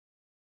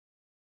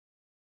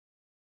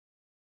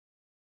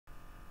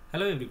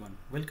Hello everyone,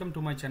 welcome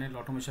to my channel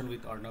Automation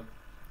with Arnab.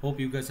 Hope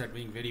you guys are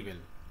doing very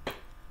well.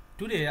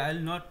 Today I'll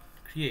not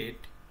create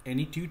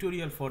any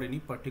tutorial for any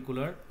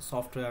particular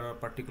software or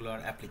particular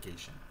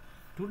application.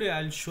 Today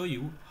I'll show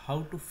you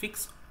how to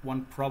fix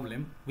one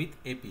problem with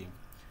Appium.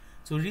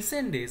 So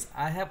recent days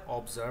I have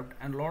observed,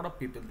 and a lot of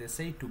people, they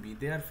say to me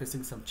they are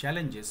facing some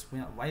challenges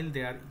while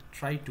they are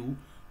try to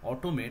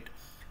automate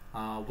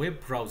web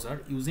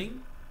browser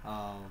using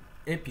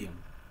Appium,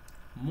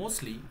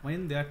 mostly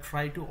when they are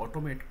try to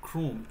automate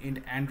Chrome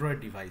in Android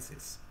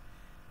devices.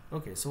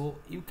 Okay, so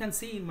you can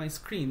see in my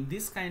screen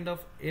this kind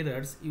of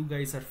errors you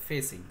guys are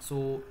facing.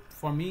 So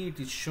for me it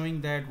is showing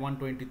that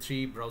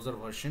 123 browser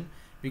version,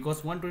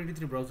 because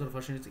 123 browser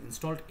version is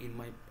installed in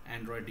my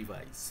Android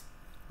device.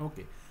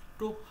 Okay,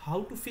 so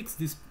how to fix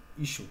this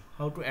issue,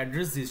 how to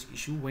address this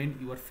issue when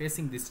you are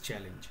facing this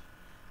challenge.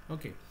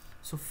 Okay,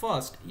 so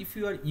first, if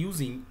you are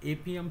using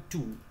Appium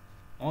 2,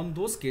 on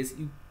those cases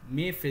you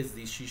may face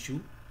this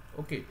issue.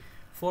 Okay,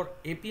 for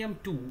Appium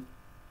 2,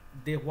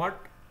 they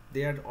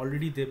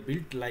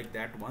built like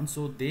that one,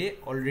 so they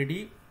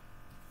already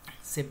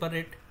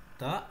separate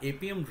the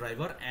Appium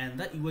driver and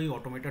the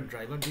UIAutomator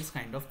driver, this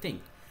kind of thing.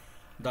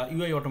 The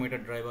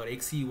UIAutomator driver,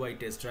 XCUI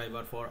test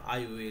driver for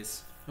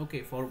iOS,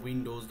 okay, for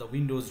Windows, the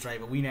Windows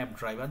driver, WinApp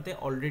driver, they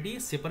already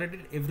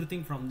separated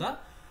everything from the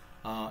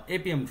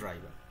Appium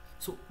driver.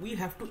 So we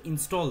have to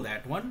install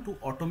that one to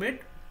automate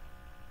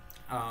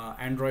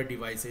Android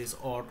devices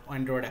or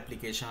Android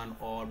application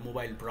or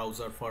mobile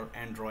browser for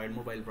Android,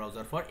 mobile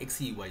browser for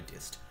XCUI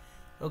test.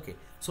 Okay,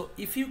 so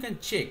if you can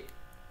check,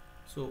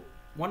 so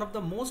one of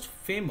the most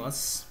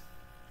famous,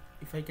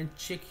 if I can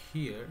check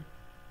here,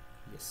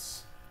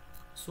 yes,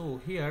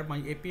 so here my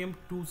Appium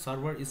 2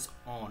 server is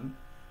on.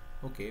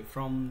 Okay,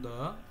 from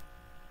the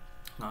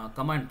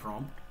command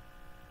prompt,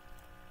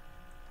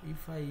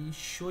 if I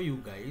show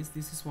you guys,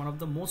 this is one of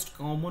the most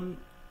common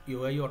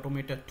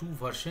UIAutomator 2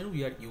 version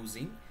we are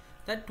using,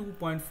 that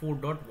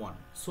 2.4.1.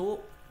 so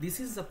this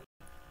is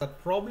the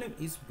problem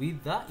is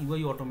with the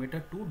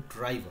UIAutomator 2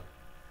 driver.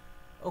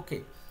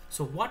 Okay,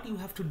 so what you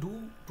have to do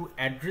to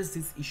address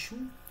this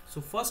issue?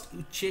 So first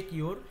you check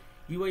your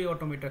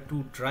UIAutomator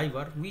 2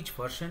 driver, which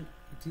version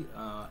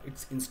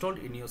it's installed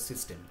in your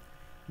system.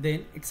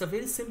 Then it's a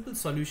very simple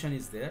solution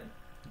is there.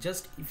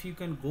 Just if you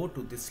can go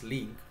to this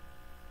link,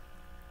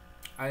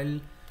 I'll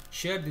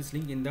share this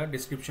link in the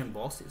description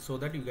box so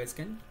that you guys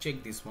can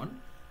check this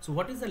one. So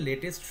what is the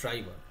latest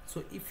driver?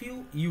 So if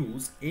you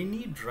use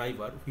any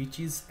driver which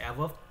is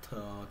above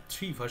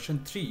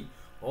version 3,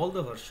 all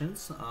the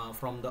versions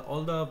from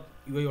all the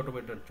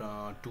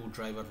UIAutomator 2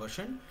 driver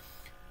version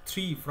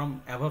 3,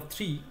 from above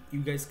 3, you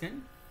guys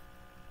can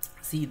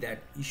see that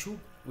issue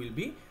will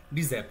be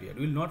disappeared.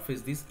 You will not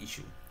face this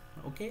issue.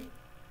 Okay,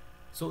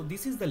 so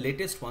this is the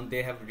latest one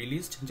they have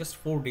released just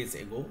 4 days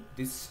ago,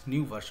 this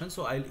new version.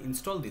 So I'll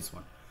install this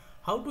one.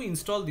 How to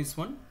install this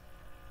one?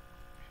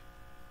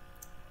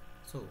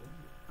 So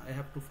I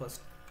have to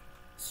first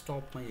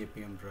stop my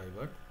Appium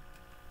driver.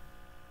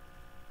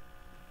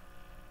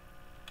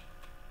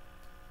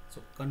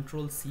 So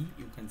Control C,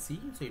 you can see,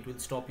 so it will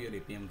stop your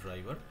Appium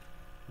driver.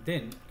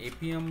 Then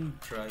Appium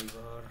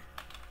driver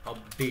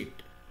update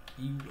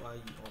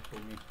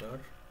UIAutomator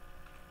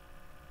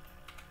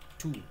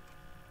 2.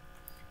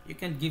 You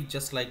can give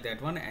just like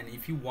that one, and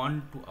if you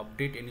want to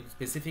update any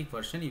specific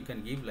version, you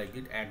can give like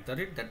it @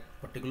 that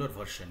particular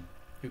version.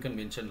 You can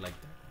mention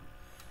like that.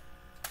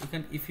 You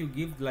can, if you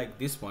give like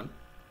this one,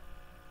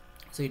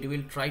 so it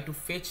will try to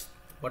fetch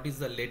what is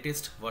the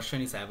latest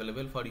version is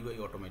available for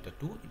UIAutomator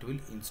 2. It will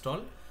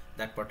install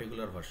that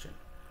particular version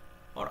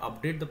or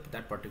update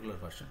that particular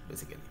version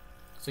basically.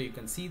 So you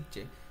can see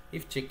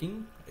if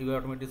checking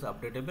UIAutomator is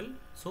updatable.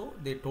 So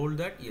they told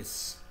that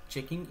yes,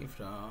 checking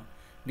if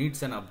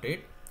needs an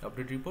update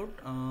report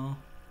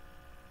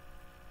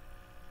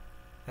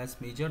has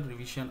major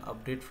revision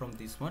update from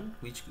this one,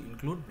 which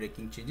include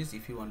breaking changes.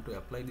 If you want to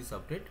apply this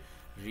update,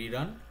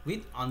 rerun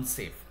with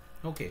unsafe.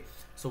 Okay,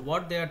 so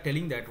what they are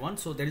telling that one,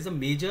 so there is a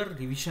major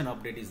revision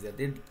update is there.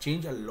 They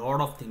change a lot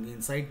of things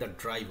inside the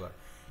driver.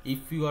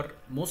 If you are,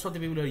 most of the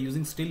people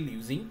are still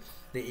using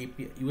the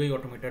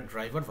UIAutomator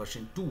driver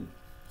version 2.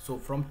 So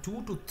from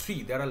 2 to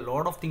 3, there are a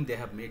lot of things they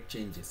have made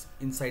changes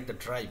inside the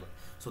driver.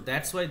 So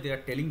that's why they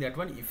are telling that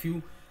one, if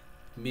you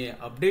may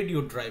update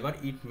your driver,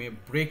 it may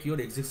break your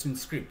existing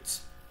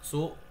scripts.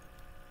 So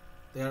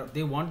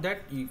they want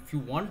that if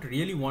you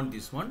really want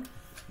this one,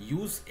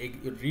 use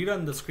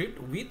rerun the script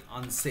with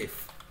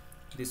unsafe,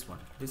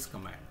 this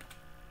command.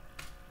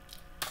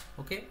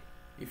 Okay,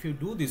 if you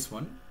do this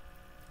one,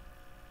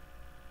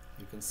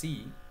 you can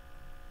see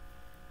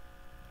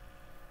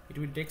it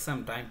will take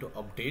some time to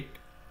update,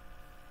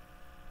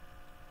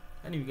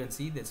 and you can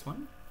see this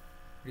one,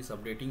 it is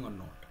updating or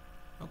not.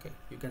 Okay,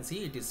 you can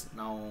see it is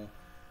now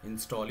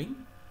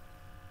installing.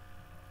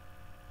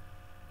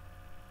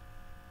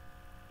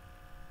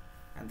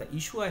 And the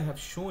issue I have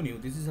shown you,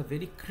 this is a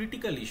very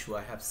critical issue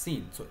I have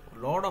seen. So a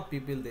lot of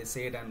people, they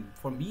said, and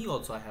for me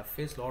also, I have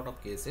faced a lot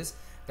of cases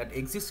that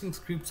existing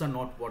scripts are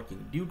not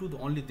working due to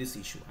only this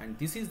issue, and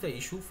this is the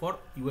issue for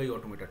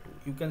UIAutomator2.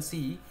 You can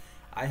see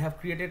I have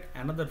created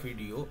another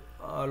video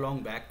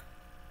long back,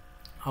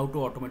 how to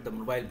automate the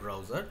mobile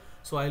browser.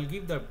 So I'll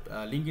give the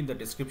link in the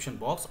description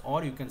box,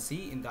 or you can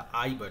see in the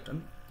I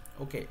button,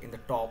 okay, in the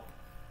top,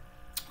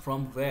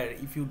 from where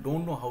if you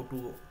don't know how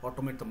to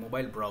automate the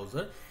mobile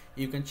browser,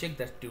 you can check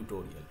that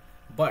tutorial.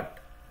 But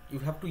you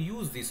have to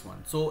use this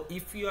one. So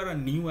if you are a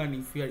new, and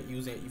if you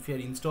are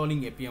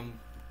installing Appium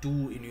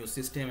 2 in your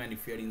system, and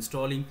if you are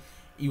installing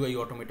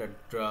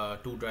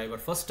UIAutomator2 driver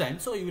first time,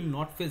 so you will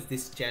not face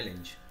this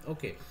challenge.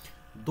 Okay,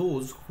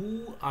 those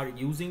who are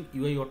using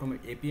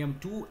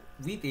Appium 2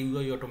 with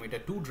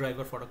UIAutomator2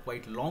 driver for a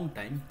quite long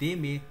time,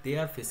 they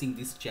are facing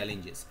these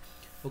challenges.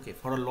 Okay,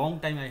 for a long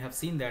time I have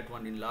seen that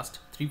one. In last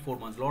 3-4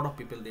 months, a lot of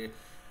people, they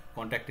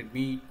contacted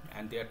me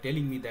and they are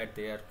telling me that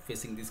they are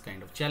facing this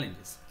kind of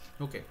challenges.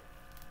 Okay,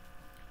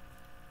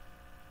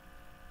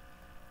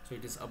 so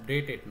it is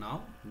updated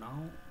now.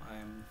 I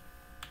am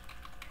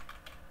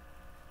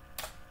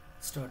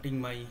starting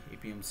my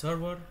Appium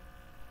server.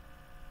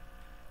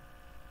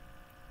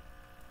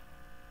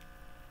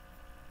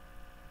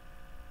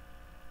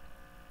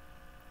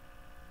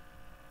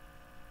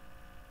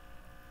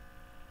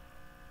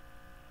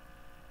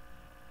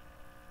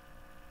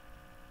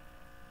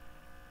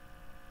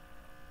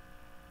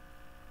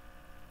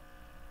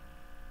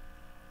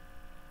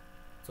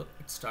 So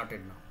it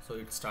started now. So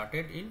it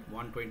started in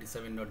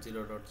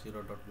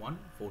 127.0.0.1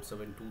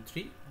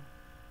 4723.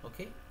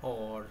 Okay,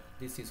 or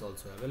this is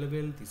also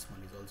available, this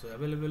one is also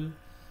available.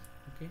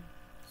 Okay,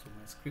 so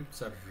my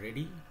scripts are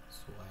ready,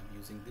 so I am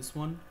using this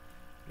one.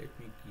 Let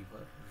me give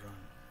a run.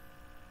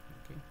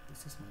 Okay,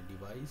 this is my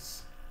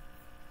device.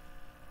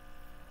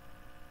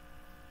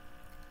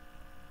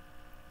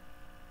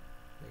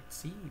 Let's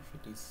see if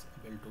it is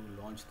able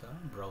to launch the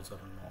browser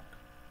or not.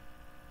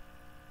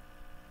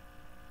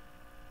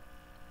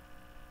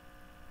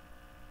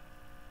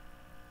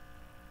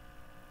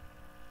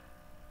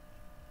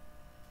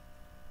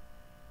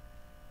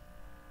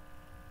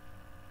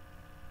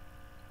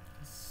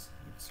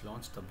 It's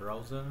launched the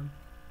browser,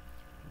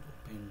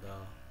 open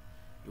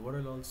the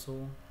URL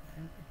also,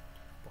 and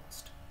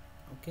paused.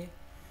 Okay,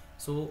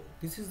 so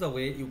this is the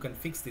way you can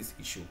fix this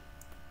issue.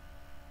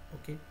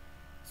 Okay,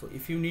 so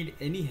if you need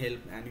any help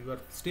and you are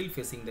still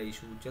facing the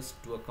issue,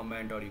 just do a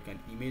comment or you can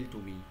email to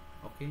me.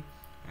 Okay,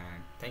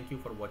 and thank you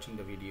for watching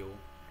the video.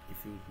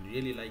 If you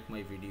really like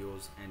my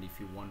videos and if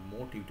you want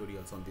more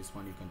tutorials on this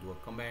one, you can do a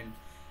comment.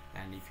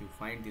 And if you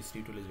find this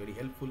tutorial is very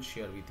helpful,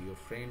 share with your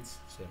friends,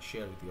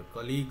 share with your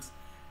colleagues.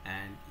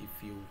 And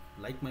if you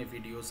like my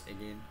videos,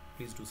 again,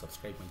 please do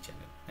subscribe my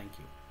channel. Thank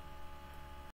you.